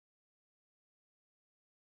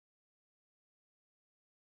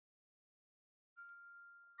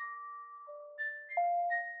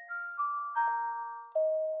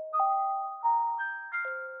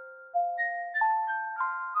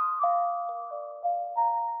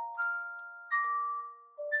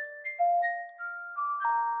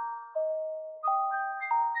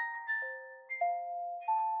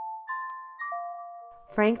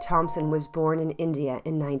Frank Thompson was born in India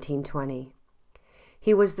in 1920.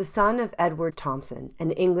 He was the son of Edward Thompson,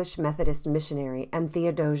 an English Methodist missionary, and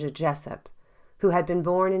Theodosia Jessup, who had been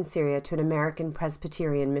born in Syria to an American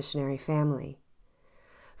Presbyterian missionary family.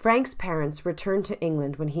 Frank's parents returned to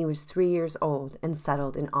England when he was 3 years old and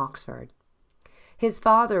settled in Oxford. His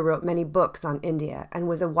father wrote many books on India and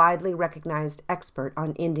was a widely recognized expert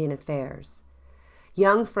on Indian affairs.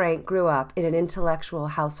 Young Frank grew up in an intellectual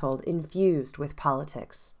household infused with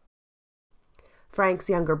politics. Frank's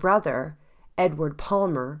younger brother, Edward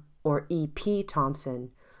Palmer, or E.P.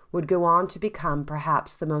 Thompson, would go on to become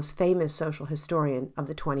perhaps the most famous social historian of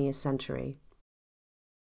the 20th century.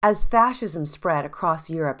 As fascism spread across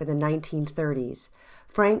Europe in the 1930s,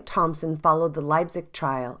 Frank Thompson followed the Leipzig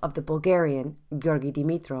trial of the Bulgarian Georgi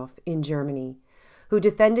Dimitrov in Germany, who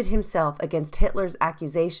defended himself against Hitler's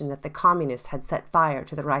accusation that the communists had set fire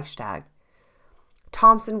to the Reichstag.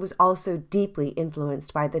 Thompson was also deeply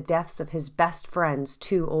influenced by the deaths of his best friend's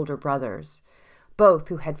 2 older brothers, both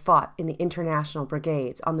who had fought in the international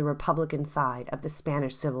brigades on the Republican side of the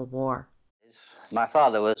Spanish Civil War. My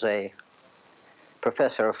father was a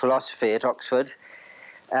professor of philosophy at Oxford,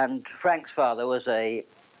 and Frank's father was a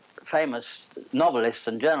famous novelist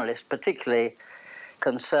and journalist, particularly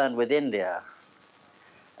concerned with India.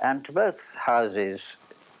 And to both houses,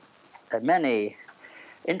 many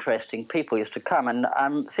interesting people used to come. And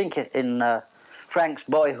I'm thinking in Frank's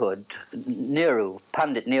boyhood,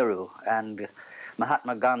 Pandit Nehru and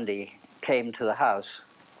Mahatma Gandhi came to the house,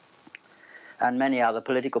 and many other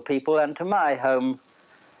political people. And to my home,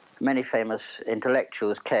 many famous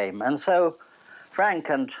intellectuals came. And so Frank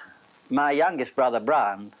and my youngest brother,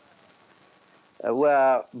 Brian,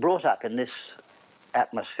 were brought up in this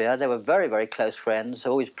atmosphere. They were very, very close friends,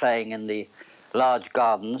 always playing in the large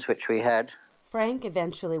gardens which we had. Frank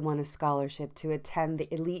eventually won a scholarship to attend the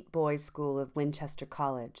elite boys' school of Winchester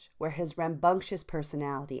College, where his rambunctious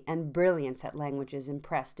personality and brilliance at languages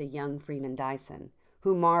impressed a young Freeman Dyson,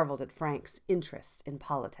 who marveled at Frank's interest in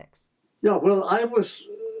politics. Yeah, well, I was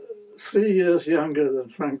 3 years younger than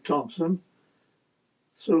Frank Thompson,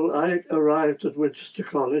 so I arrived at Winchester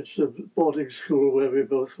College, the boarding school where we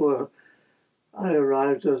both were. I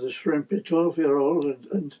arrived as a shrimpy 12-year-old,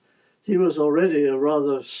 and he was already a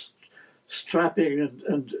rather strapping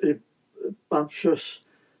and bumptious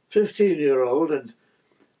 15-year-old, and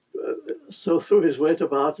so threw his weight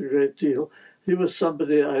about a great deal. He was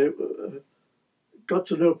somebody I got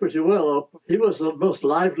to know pretty well. He was the most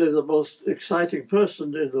lively, the most exciting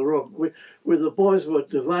person in the room. The boys were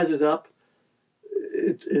divided up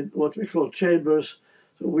in what we call chambers.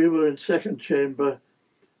 So we were in second chamber,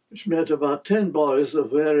 which meant about 10 boys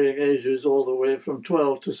of varying ages, all the way from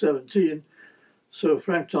 12 to 17. So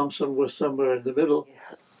Frank Thompson was somewhere in the middle.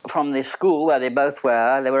 From the school where they both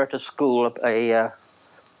were, they were at a school, a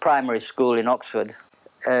primary school in Oxford.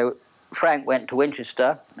 Frank went to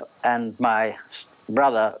Winchester, and my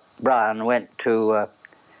brother Brian went to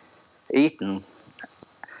Eton.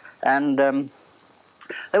 And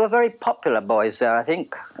they were very popular boys there, I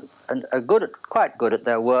think, and quite good at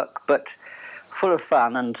their work, but full of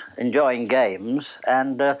fun and enjoying games,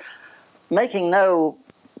 and making no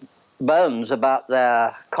bones about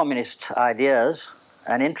their communist ideas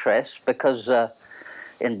and interests, because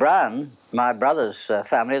in Brian, my brother's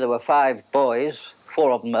family, there were 5 boys,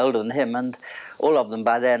 4 of them older than him, and all of them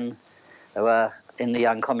by then were in the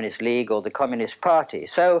Young Communist League or the Communist Party.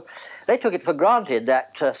 So they took it for granted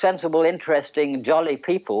that sensible, interesting, jolly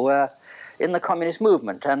people were in the communist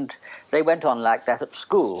movement, and they went on like that at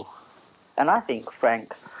school. And I think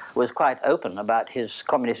Frank was quite open about his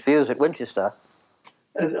communist views at Winchester.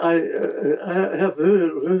 And I have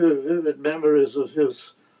vivid memories of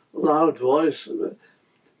his loud voice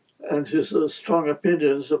and his strong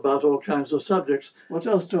opinions about all kinds of subjects. What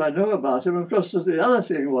else do I know about him? Of course, the other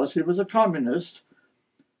thing was he was a communist,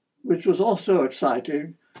 which was also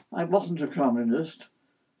exciting. I wasn't a communist,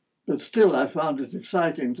 but still I found it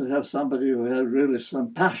exciting to have somebody who had really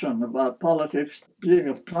some passion about politics. Being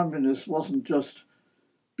a communist wasn't just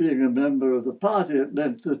being a member of the party. It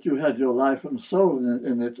meant that you had your life and soul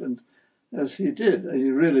in it, and as he did,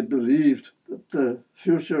 he really believed that the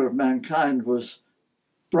future of mankind was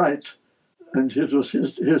bright, and it was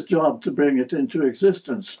his job to bring it into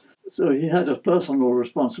existence. So he had a personal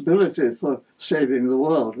responsibility for saving the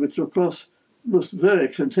world, which of course was very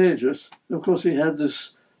contagious. Of course, he had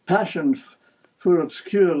this passion for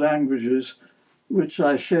obscure languages, which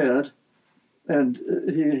I shared, and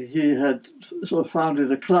he had sort of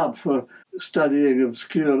founded a club for studying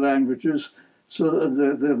obscure languages. So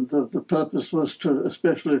the purpose was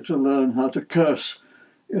especially to learn how to curse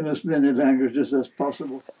in as many languages as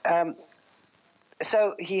possible.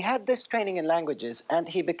 So he had this training in languages, and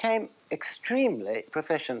he became extremely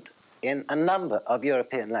proficient in a number of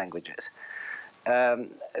European languages.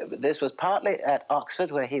 This was partly at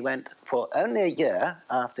Oxford, where he went for only a year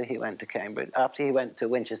after he went to Cambridge, after he went to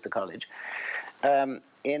Winchester College.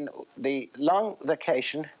 In the long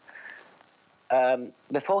vacation,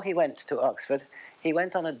 before he went to Oxford, he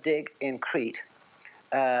went on a dig in Crete,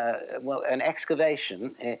 an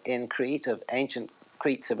excavation in Crete of ancient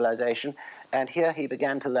Crete civilization, and here he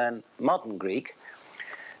began to learn modern Greek.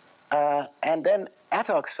 And then at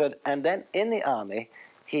Oxford, and then in the army,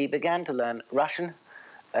 he began to learn Russian,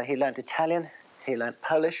 he learned Italian, he learned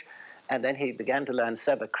Polish, and then he began to learn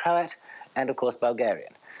Serbo-Croat, and of course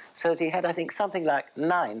Bulgarian. So he had, I think, something like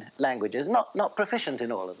 9 languages, not proficient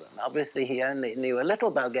in all of them. Obviously, he only knew a little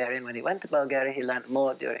Bulgarian. When he went to Bulgaria, he learned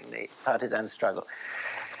more during the partisan struggle.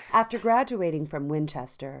 After graduating from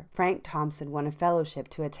Winchester, Frank Thompson won a fellowship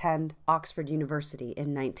to attend Oxford University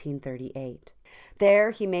in 1938.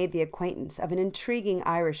 There, he made the acquaintance of an intriguing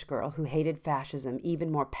Irish girl who hated fascism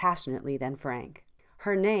even more passionately than Frank.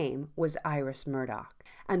 Her name was Iris Murdoch,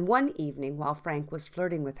 and one evening while Frank was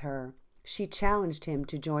flirting with her, she challenged him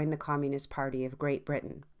to join the Communist Party of Great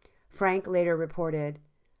Britain. Frank later reported,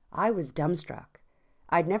 "I was dumbstruck.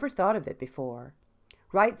 I'd never thought of it before.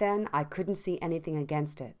 Right then, I couldn't see anything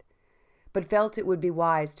against it, but felt it would be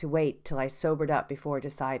wise to wait till I sobered up before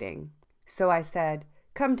deciding. So I said,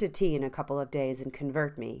 'Come to tea in a couple of days and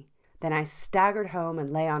convert me.' Then I staggered home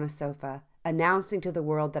and lay on a sofa, announcing to the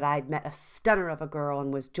world that I'd met a stunner of a girl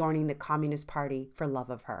and was joining the Communist Party for love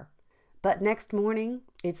of her. But next morning,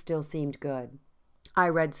 it still seemed good. I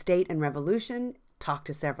read State and Revolution, talked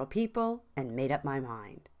to several people, and made up my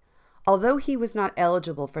mind." Although he was not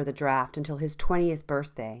eligible for the draft until his 20th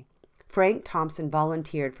birthday, Frank Thompson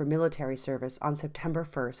volunteered for military service on September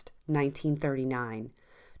 1st, 1939,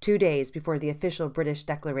 2 days before the official British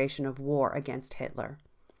declaration of war against Hitler.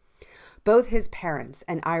 Both his parents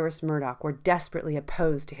and Iris Murdoch were desperately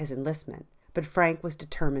opposed to his enlistment, but Frank was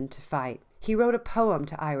determined to fight. He wrote a poem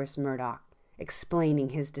to Iris Murdoch, explaining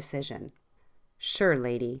his decision. "Sure,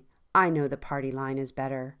 lady, I know the party line is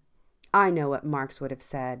better. I know what Marx would have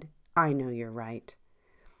said. I know you're right.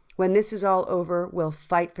 When this is all over, we'll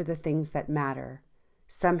fight for the things that matter.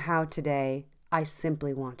 Somehow today, I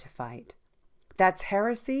simply want to fight. That's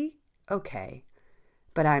heresy? Okay.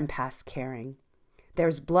 But I'm past caring.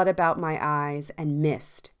 There's blood about my eyes and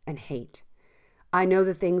mist and hate. I know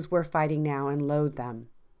the things we're fighting now and loathe them.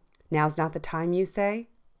 Now's not the time, you say?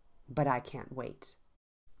 But I can't wait."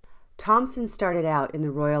 Thompson started out in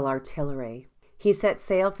the Royal Artillery. He set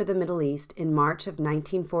sail for the Middle East in March of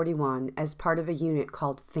 1941 as part of a unit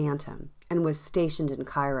called Phantom and was stationed in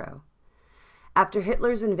Cairo. After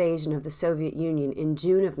Hitler's invasion of the Soviet Union in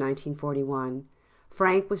June of 1941,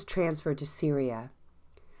 Frank was transferred to Syria.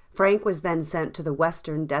 Frank was then sent to the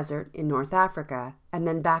Western Desert in North Africa and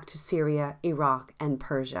then back to Syria, Iraq, and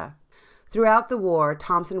Persia. Throughout the war,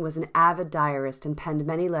 Thompson was an avid diarist and penned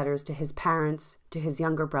many letters to his parents, to his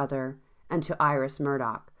younger brother, and to Iris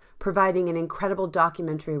Murdoch, providing an incredible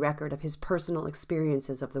documentary record of his personal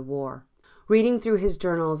experiences of the war. Reading through his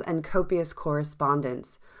journals and copious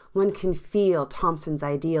correspondence, one can feel Thompson's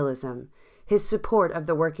idealism, his support of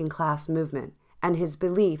the working class movement, and his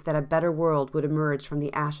belief that a better world would emerge from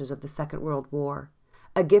the ashes of the Second World War.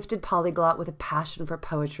 A gifted polyglot with a passion for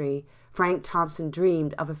poetry, Frank Thompson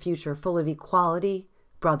dreamed of a future full of equality,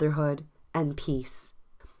 brotherhood, and peace.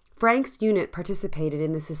 Frank's unit participated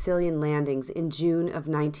in the Sicilian landings in June of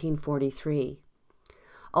 1943.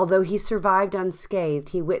 Although he survived unscathed,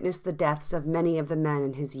 he witnessed the deaths of many of the men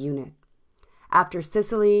in his unit. After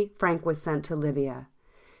Sicily, Frank was sent to Libya.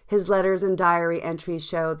 His letters and diary entries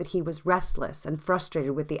show that he was restless and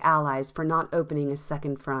frustrated with the Allies for not opening a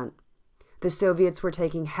second front. The Soviets were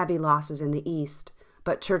taking heavy losses in the east,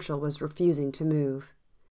 but Churchill was refusing to move.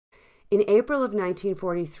 In April of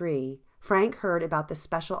 1943, Frank heard about the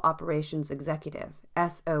Special Operations Executive,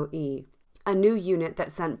 SOE, a new unit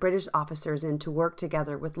that sent British officers in to work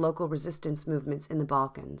together with local resistance movements in the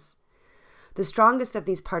Balkans. The strongest of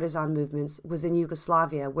these partisan movements was in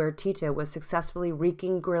Yugoslavia, where Tito was successfully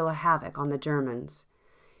wreaking guerrilla havoc on the Germans.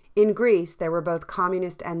 In Greece, there were both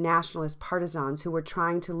communist and nationalist partisans who were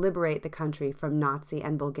trying to liberate the country from Nazi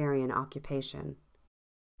and Bulgarian occupation.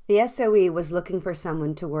 The SOE was looking for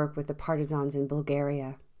someone to work with the partisans in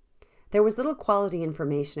Bulgaria. There was little quality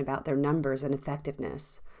information about their numbers and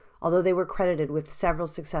effectiveness, although they were credited with several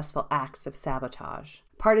successful acts of sabotage.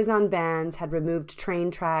 Partisan bands had removed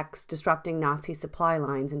train tracks, disrupting Nazi supply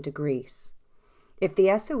lines into Greece. If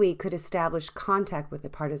the SOE could establish contact with the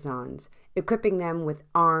partisans, equipping them with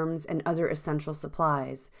arms and other essential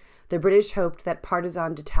supplies, The British hoped that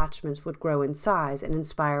partisan detachments would grow in size and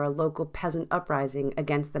inspire a local peasant uprising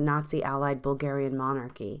against the Nazi-allied Bulgarian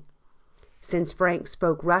monarchy. Since Frank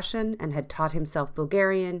spoke Russian and had taught himself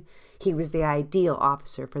Bulgarian, he was the ideal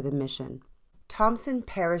officer for the mission. Thompson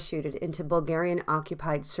parachuted into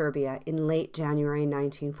Bulgarian-occupied Serbia in late January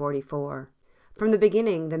 1944. From the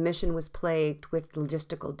beginning, the mission was plagued with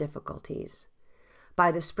logistical difficulties.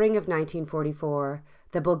 By the spring of 1944,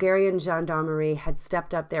 the Bulgarian gendarmerie had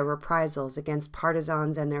stepped up their reprisals against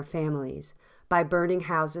partisans and their families by burning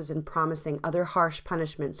houses and promising other harsh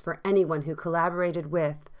punishments for anyone who collaborated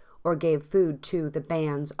with or gave food to the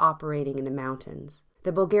bands operating in the mountains.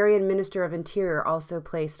 The Bulgarian Minister of Interior also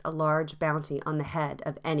placed a large bounty on the head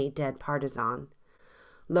of any dead partisan.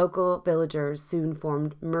 Local villagers soon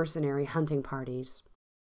formed mercenary hunting parties.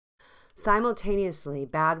 Simultaneously,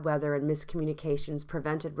 bad weather and miscommunications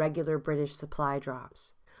prevented regular British supply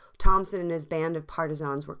drops. Thompson and his band of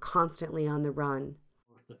partisans were constantly on the run.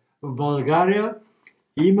 В България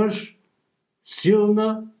имаш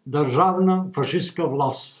силна държавна фашистска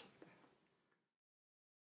власт.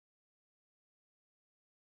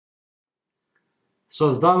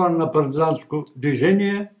 Създаване на партизанско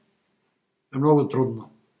движение е много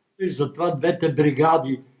трудно. И затова двете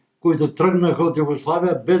бригади, които тръгнаха от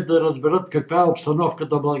Югославия, без да разберат каква е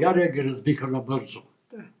обстановката в България, ги разбиха набързо.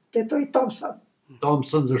 Тето и Томсън.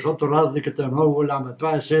 Томпсън, защото разликата е много голяма.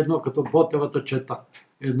 Това е все едно като Ботевата чета.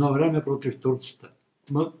 Едно време против турците.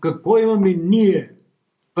 Ма какво имаме ние,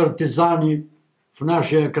 партизани, в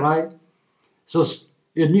нашия край, с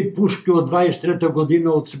едни пушки от 23-та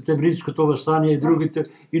година, от септемврийското въстание и другите,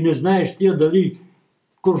 и не знаеш тия дали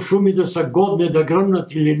куршумите са годни да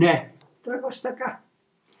гръмнат или не. Тръгваш така.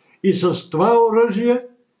 И с това оръжие,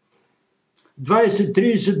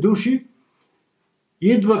 20-30 души,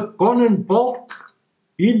 идва конен полк,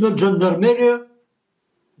 идва жандармерия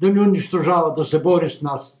да ни унищожава, да се бори с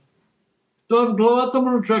нас. Това в главата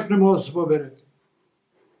му човек не може да се побере.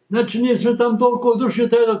 Значи ние сме там толкова души,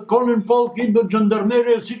 те идват конен полк, идват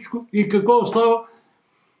жандармерия, всичко. И какво остава?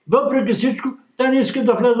 Въпреки всичко, те не искат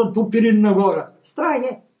да влезат по Пирин нагоре. Страх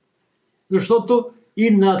е. Защото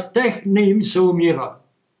и на тех не им се умира.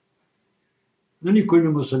 На никой не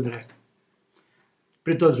му се мре.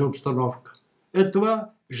 При тази обстановка. Това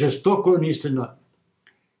жестоко наистина.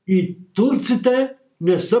 И турците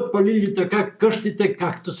не са палили така къщите,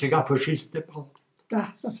 както сега фашистите палят.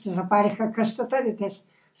 Да, запалиха къщата,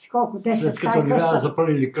 с колко 10 след стаи като не бяха къща.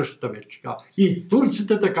 запалили къщата вече. И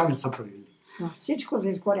турците така не са правили. Всичко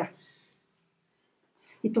заизгоря.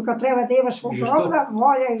 И тук трябва да имаш огромна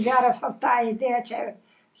воля и вяра в тази идея, че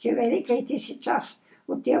си велика и ти си част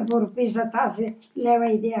от тия борби за тази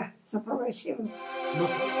лева идея за прогресивно.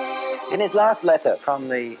 In his last letter from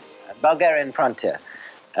the Bulgarian frontier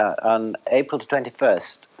on April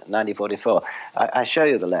 21st, 1944, I show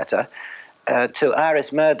you the letter, to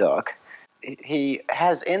Iris Murdoch. He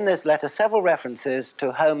has in this letter several references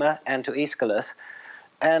to Homer and to Aeschylus,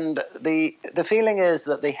 and the feeling is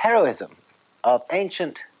that the heroism of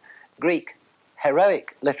ancient Greek heroic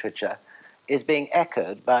literature is being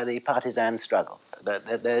echoed by the partisan struggle.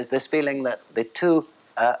 There's this feeling that the two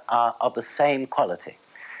are of the same quality.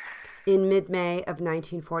 In mid-May of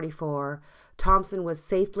 1944, Thompson was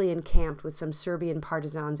safely encamped with some Serbian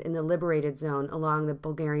partisans in the liberated zone along the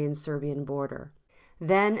Bulgarian-Serbian border.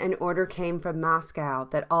 Then an order came from Moscow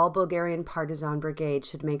that all Bulgarian partisan brigades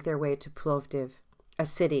should make their way to Plovdiv, a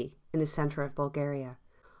city in the center of Bulgaria.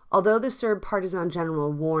 Although the Serb partisan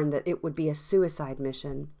general warned that it would be a suicide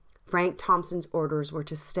mission, Frank Thompson's orders were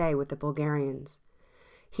to stay with the Bulgarians.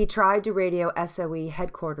 He tried to radio SOE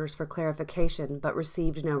headquarters for clarification, but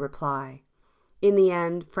received no reply. In the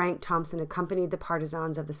end, Frank Thompson accompanied the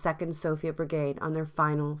partisans of the 2nd Sofia Brigade on their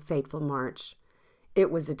final, fateful march. It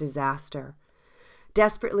was a disaster.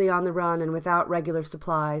 Desperately on the run and without regular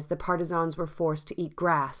supplies, the partisans were forced to eat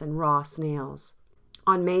grass and raw snails.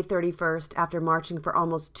 On May 31st, after marching for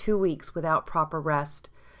almost 2 weeks without proper rest,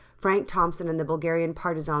 Frank Thompson and the Bulgarian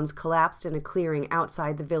partisans collapsed in a clearing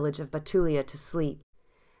outside the village of Batulia to sleep.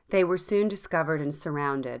 They were soon discovered and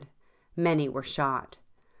surrounded. Many were shot.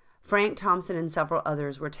 Frank Thompson and several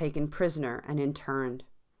others were taken prisoner and interned.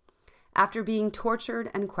 After being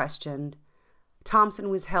tortured and questioned, Thompson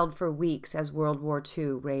was held for weeks as World War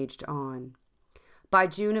II raged on. By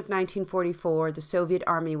June of 1944, the Soviet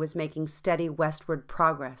army was making steady westward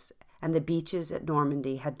progress, and the beaches at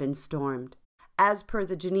Normandy had been stormed. As per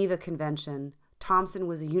the Geneva Convention, Thompson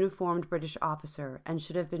was a uniformed British officer and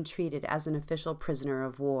should have been treated as an official prisoner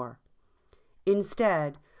of war.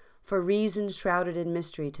 Instead, for reasons shrouded in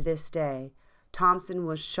mystery to this day, Thompson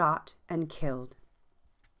was shot and killed.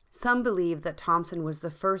 Some believe that Thompson was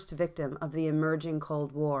the first victim of the emerging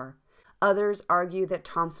Cold War. Others argue that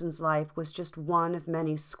Thompson's life was just one of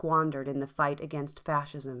many squandered in the fight against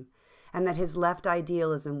fascism, and that his left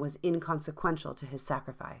idealism was inconsequential to his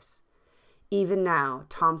sacrifice. Even now,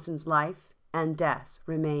 Thompson's life and death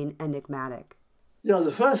remain enigmatic. Yeah,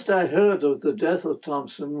 the first I heard of the death of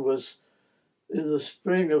Thompson was in the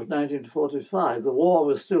spring of 1945. The war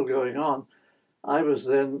was still going on. I was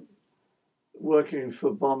then working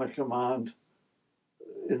for Bomber Command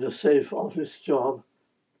in a safe office job,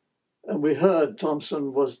 and we heard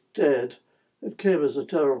Thompson was dead. It came as a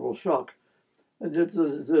terrible shock. And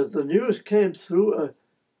the news came through a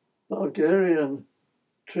Bulgarian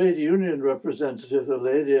trade union representative, a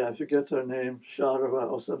lady, I forget her name,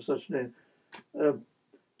 Sharova or some such name.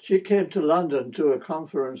 She came to London to a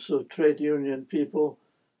conference of trade union people,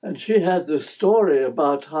 and she had this story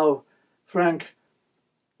about how Frank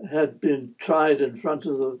had been tried in front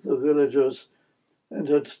of the villagers and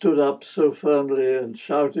had stood up so firmly and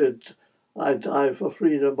shouted, "I die for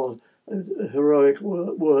freedom," or heroic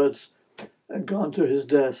words, and gone to his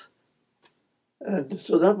death. And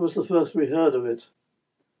so that was the first we heard of it.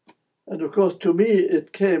 And of course, to me,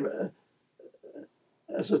 it came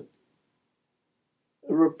as a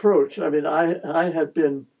reproach. I mean, I had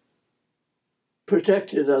been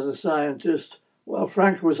protected as a scientist while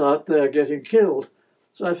Frank was out there getting killed.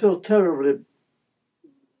 So I felt terribly,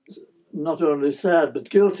 not only sad, but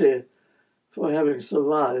guilty for having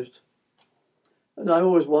survived. And I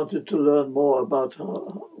always wanted to learn more about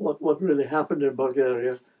what really happened in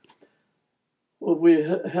Bulgaria. Well, we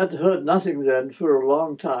had heard nothing then for a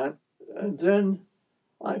long time. And then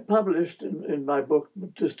I published in my book,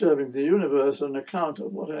 Disturbing the Universe, an account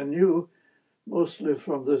of what I knew, mostly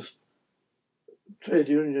from this trade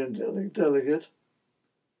union delegate.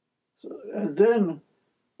 And then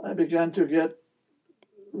I began to get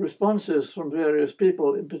responses from various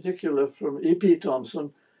people, in particular from E.P.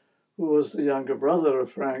 Thompson, who was the younger brother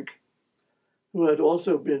of Frank, who had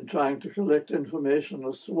also been trying to collect information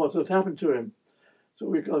as to what had happened to him. So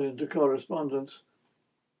we got into correspondence.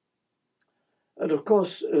 And of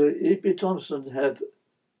course, E.P. Thompson had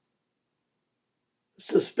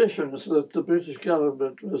suspicions that the British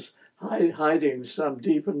government was hiding some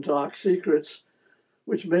deep and dark secrets,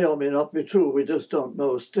 which may or may not be true. We just don't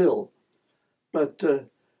know still. But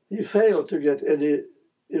he failed to get any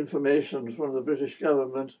information from the British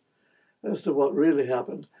government as to what really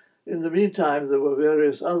happened. In the meantime, there were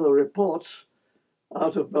various other reports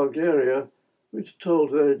out of Bulgaria which told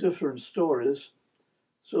very different stories.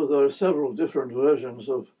 So there are several different versions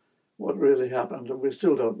of what really happened, and we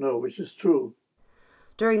still don't know which is true.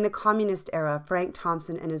 During the communist era, Frank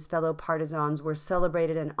Thompson and his fellow partisans were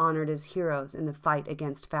celebrated and honored as heroes in the fight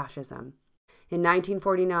against fascism. In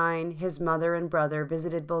 1949, his mother and brother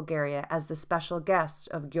visited Bulgaria as the special guests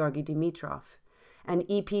of Georgy Dimitrov, and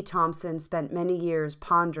E.P. Thompson spent many years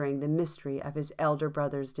pondering the mystery of his elder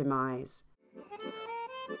brother's demise.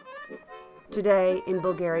 Today, in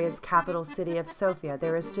Bulgaria's capital city of Sofia,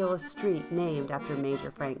 there is still a street named after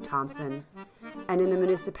Major Frank Thompson, and in the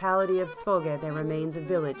municipality of Svoge, there remains a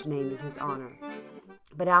village named in his honor.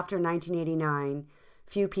 But after 1989,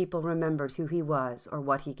 few people remembered who he was or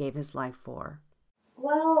what he gave his life for.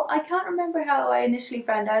 Well, I can't remember how I initially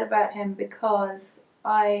found out about him, because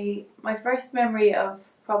my first memory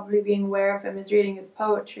of probably being aware of him is reading his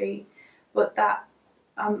poetry, but that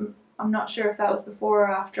I'm not sure if that was before or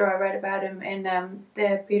after I read about him in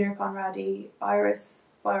the Peter Conradi Iris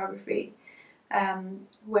biography,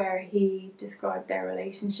 where he described their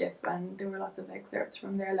relationship, and there were lots of excerpts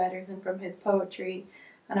from their letters and from his poetry.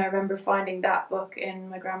 And I remember finding that book in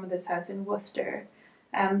my grandmother's house in Worcester.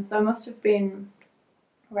 So I must have been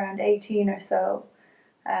around 18 or so,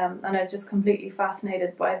 and I was just completely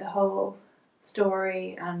fascinated by the whole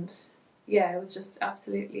story, and yeah, it was just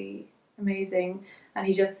absolutely amazing. And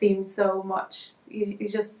he just seemed he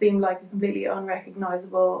just seemed like a completely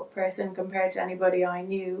unrecognizable person compared to anybody I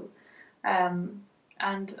knew. And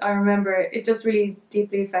I remember it just really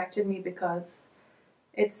deeply affected me, because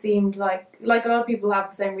it seemed like a lot of people have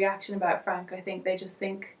the same reaction about Frank. I think they just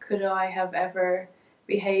think, could I have ever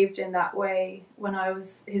behaved in that way when I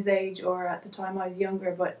was his age or at the time I was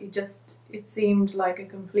younger? But it seemed like a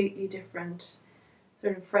completely different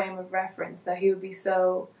sort of frame of reference, that he would be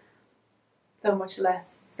so much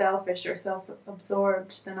less selfish or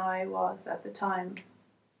self-absorbed than I was at the time.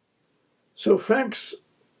 So Frank's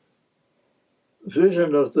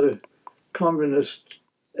vision of the communist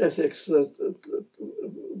ethics that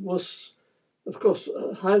was, of course,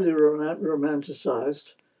 highly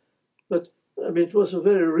romanticized, but I mean, it was a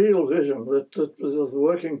very real vision that the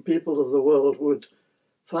working people of the world would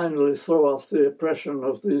finally throw off the oppression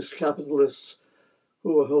of these capitalists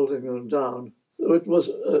who were holding them down. It was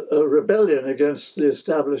a rebellion against the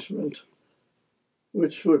establishment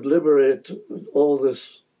which would liberate all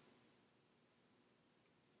this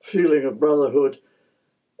feeling of brotherhood,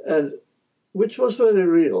 and which was very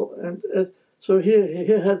real. And so he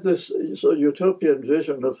had this utopian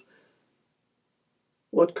vision of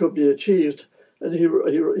what could be achieved, and he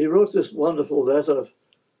wrote this wonderful letter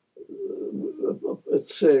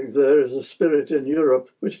saying there is a spirit in Europe,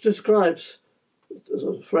 which describes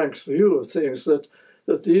Frank's view of things, that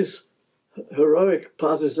these heroic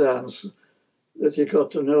partisans that he got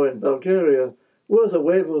to know in Bulgaria were the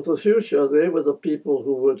wave of the future. They were the people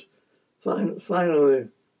who would finally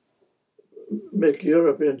make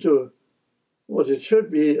Europe into what it should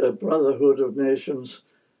be, a brotherhood of nations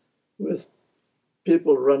with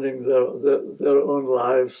people running their own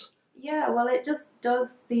lives. Yeah, well, it just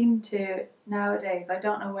does seem to nowadays, I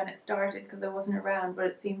don't know when it started because I wasn't around, but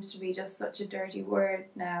it seems to be just such a dirty word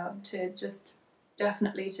now to just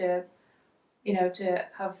definitely to, you know, to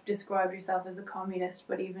have described yourself as a communist,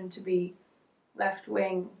 but even to be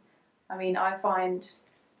left-wing. I mean, I find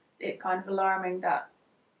it kind of alarming that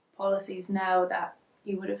policies now that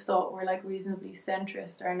you would have thought were like reasonably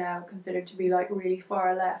centrist are now considered to be like really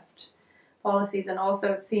far left policies, and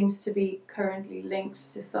also it seems to be currently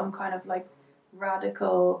linked to some kind of like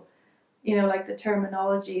radical, you know, like the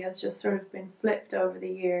terminology has just sort of been flipped over the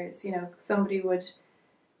years. You know, somebody would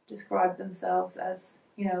describe themselves as,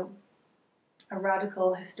 you know, a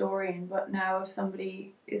radical historian, but now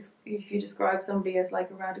if you describe somebody as like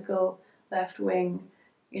a radical left-wing,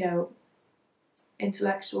 you know,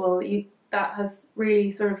 intellectual, that has really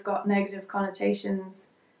sort of got negative connotations.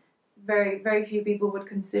 Very, very few people would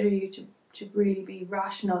consider you to really be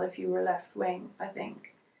rational if you were left-wing, I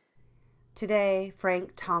think. Today,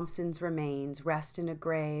 Frank Thompson's remains rest in a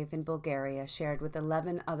grave in Bulgaria shared with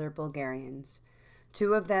 11 other Bulgarians,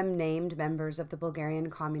 2 of them named members of the Bulgarian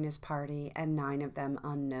Communist Party and 9 of them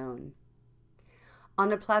unknown.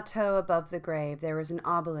 On a plateau above the grave, there is an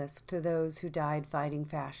obelisk to those who died fighting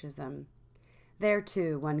fascism. There,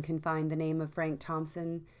 too, one can find the name of Frank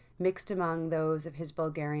Thompson mixed among those of his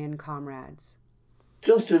Bulgarian comrades.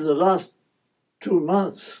 Just in the last 2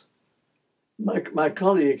 months, my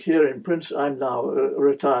colleague here in Princeton, I'm now a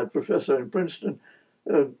retired professor in Princeton,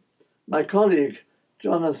 my colleague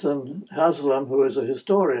Jonathan Haslam, who is a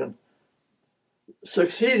historian,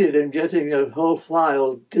 succeeded in getting a whole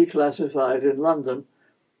file declassified in London,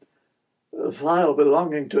 a file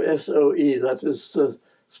belonging to SOE, that is the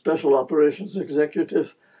Special Operations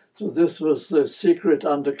Executive. So this was the secret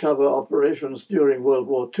undercover operations during World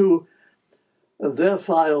War II. And their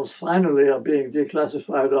files finally are being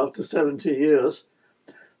declassified after 70 years.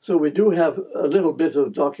 So we do have a little bit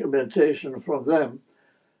of documentation from them.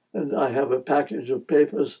 And I have a package of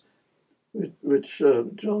papers which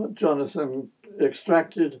Jonathan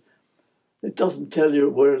extracted. It doesn't tell you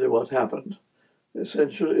really what happened.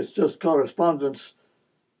 Essentially, it's just correspondence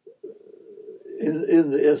in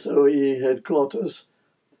the SOE headquarters.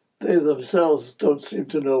 They themselves don't seem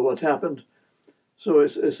to know what happened. So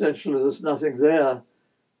it's essentially, there's nothing there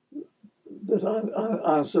that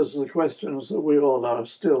answers the questions that we all are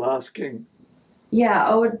still asking. Yeah,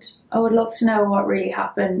 I would love to know what really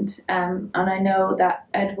happened. And I know that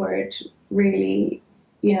Edward really,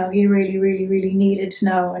 you know, he really needed to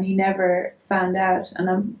know, and he never found out.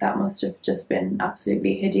 And that must have just been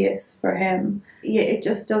absolutely hideous for him. Yeah, it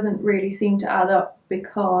just doesn't really seem to add up,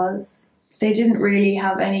 because they didn't really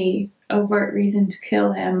have any overt reason to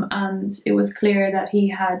kill him, and it was clear that he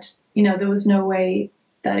had, you know, there was no way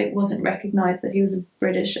that it wasn't recognized that he was a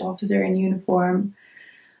British officer in uniform.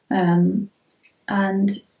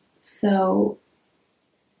 And so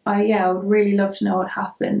I would really love to know what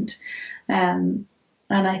happened. And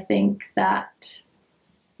I think that,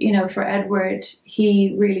 you know, for Edward,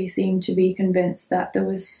 he really seemed to be convinced that there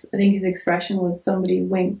was, I think his expression was, somebody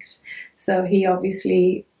winked. So he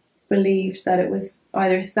obviously believed that it was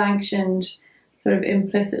either sanctioned sort of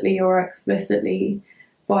implicitly or explicitly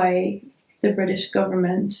by the British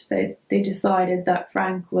government. They decided that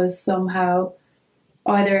Frank was somehow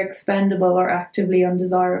either expendable or actively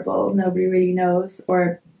undesirable. Nobody really knows.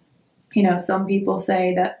 Or, you know, some people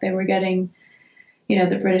say that they were getting, you know,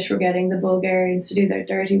 the British were getting the Bulgarians to do their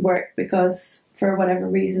dirty work because for whatever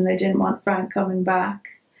reason they didn't want Frank coming back.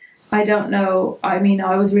 I don't know. I mean,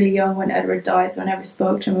 I was really young when Edward died, so I never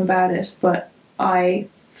spoke to him about it, but I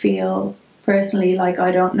feel personally like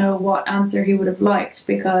I don't know what answer he would have liked,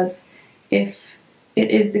 because if it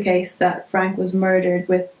is the case that Frank was murdered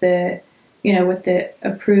with the, you know, with the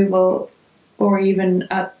approval or even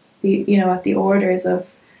at the, you know, at the orders of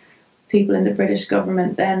people in the British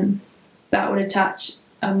government, then that would attach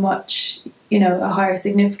a much, a higher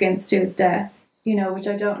significance to his death, which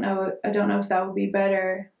I don't know if that would be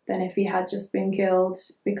better than if he had just been killed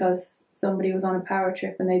because somebody was on a power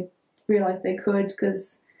trip and they realized they could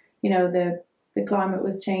because, the climate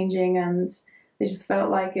was changing and they just felt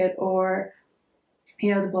like it, or,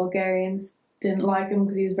 the Bulgarians didn't like him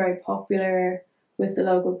because he was very popular with the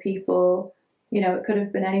local people. It could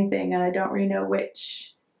have been anything, and I don't really know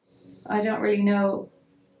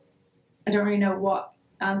what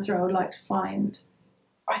answer I would like to find.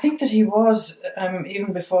 I think that he was,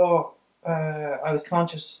 even before I was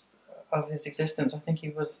conscious of his existence, I think he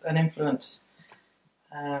was an influence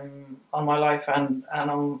on my life and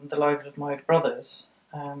on the lives of my brothers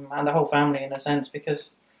and the whole family in a sense,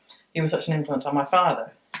 because he was such an influence on my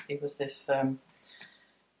father. He was this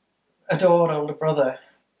adored older brother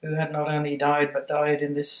who had not only died but died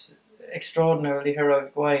in this extraordinarily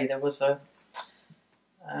heroic way. There was a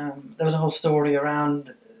whole story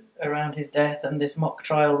around his death and this mock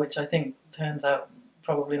trial, which I think turns out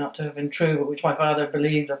probably not to have been true, but which my father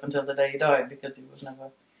believed up until the day he died, because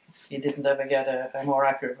he didn't ever get a more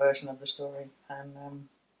accurate version of the story. And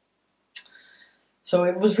so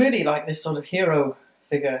it was really like this sort of hero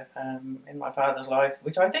figure in my father's life,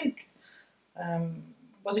 which I think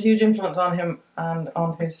was a huge influence on him and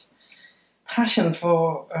on his passion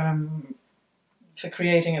for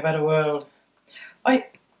creating a better world.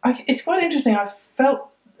 It's quite interesting. I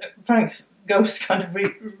felt Frank's ghost kind of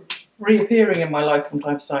reappearing in my life from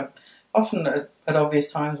time to time, often at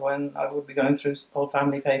obvious times when I would be going through old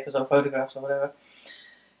family papers or photographs or whatever.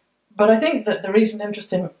 But I think that the recent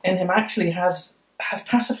interest in him actually has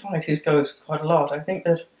pacified his ghost quite a lot. I think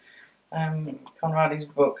that Conradi's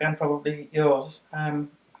book, and probably yours,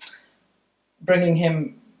 bringing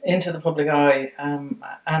him into the public eye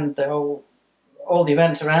and all the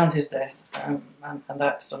events around his death and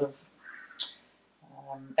that sort of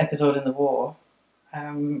episode in the war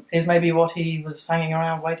is maybe what he was hanging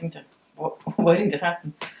around waiting to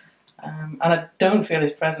happen. And I don't feel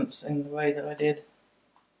his presence in the way that I did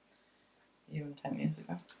even 10 years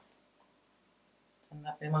ago. And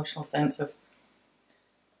that emotional sense of,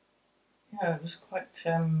 it was quite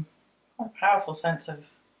a powerful sense of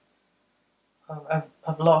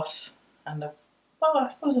loss and I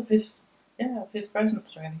suppose of his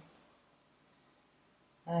presence, really.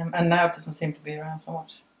 And now it doesn't seem to be around so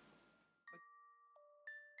much.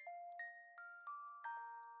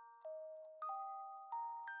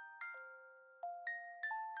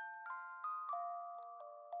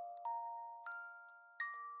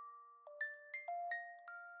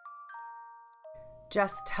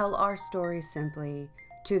 Just tell our story simply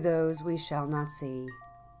to those we shall not see.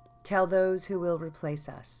 Tell those who will replace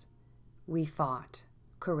us. We fought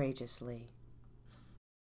courageously.